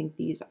made as I think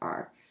these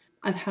are.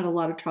 I've had a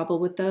lot of trouble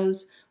with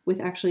those,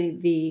 with actually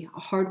the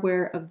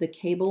hardware of the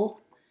cable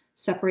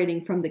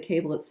separating from the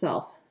cable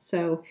itself.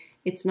 So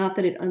it's not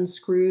that it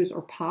unscrews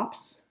or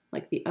pops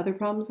like the other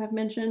problems I've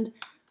mentioned.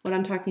 What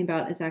I'm talking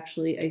about is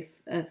actually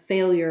a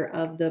failure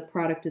of the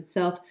product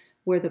itself,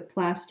 where the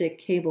plastic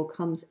cable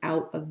comes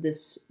out of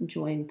this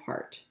join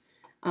part.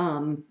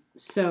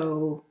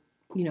 So,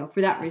 you know,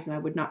 for that reason, I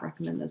would not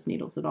recommend those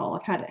needles at all.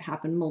 I've had it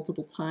happen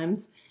multiple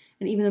times.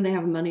 And even though they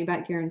have a money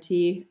back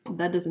guarantee,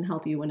 that doesn't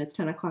help you when it's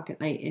 10 o'clock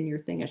at night and your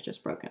thing is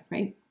just broken,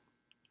 right?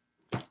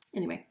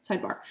 Anyway,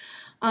 sidebar.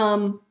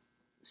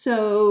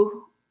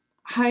 So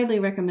highly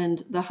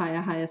recommend the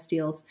Haya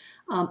steels.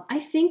 I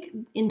think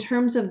in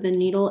terms of the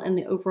needle and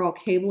the overall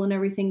cable and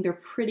everything, they're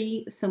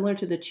pretty similar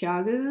to the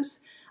Chiagus,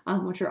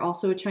 which are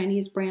also a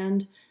Chinese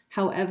brand.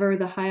 However,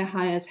 the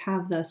Hayas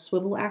have the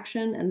swivel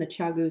action and the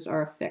Chiagus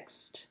are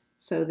fixed.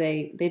 So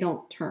they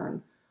don't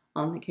turn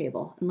on the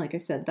cable. And like I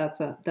said, that's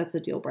a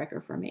deal breaker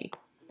for me.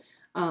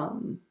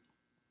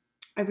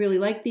 I really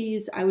like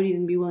these. I would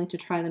even be willing to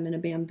try them in a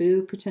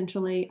bamboo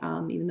potentially,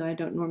 even though I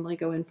don't normally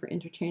go in for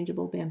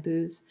interchangeable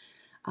bamboos.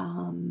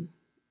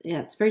 Yeah,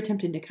 it's very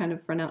tempting to kind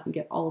of run out and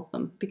get all of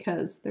them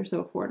because they're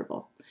so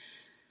affordable.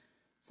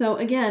 So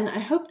again, I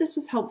hope this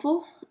was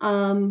helpful.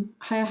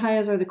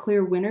 Hayas are the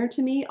clear winner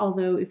to me,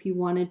 although if you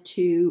wanted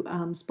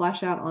to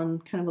splash out on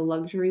kind of a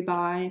luxury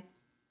buy,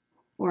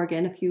 or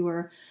again, if you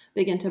were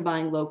big into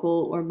buying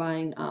local or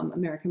buying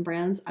American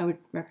brands, I would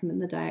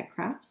recommend the Diet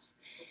Crafts.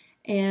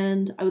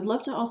 And I would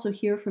love to also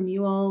hear from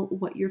you all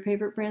what your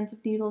favorite brands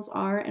of needles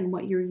are and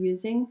what you're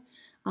using.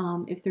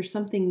 If there's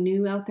something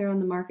new out there on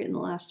the market in the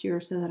last year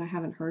or so that I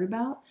haven't heard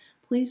about,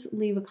 please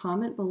leave a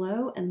comment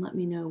below and let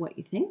me know what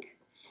you think.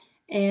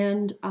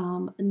 And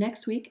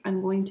next week,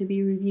 I'm going to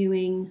be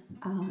reviewing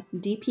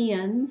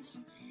DPNs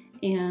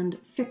and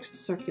fixed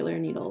circular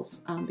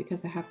needles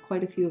because I have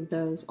quite a few of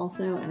those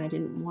also, and I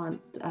didn't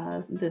want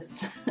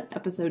this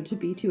episode to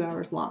be 2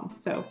 hours long.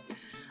 So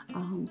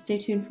stay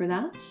tuned for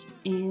that,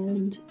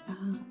 and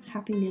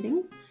happy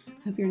knitting.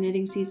 I hope your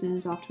knitting season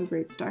is off to a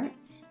great start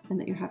and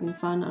that you're having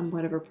fun on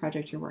whatever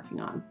project you're working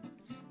on.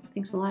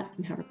 Thanks a lot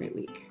and have a great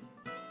week.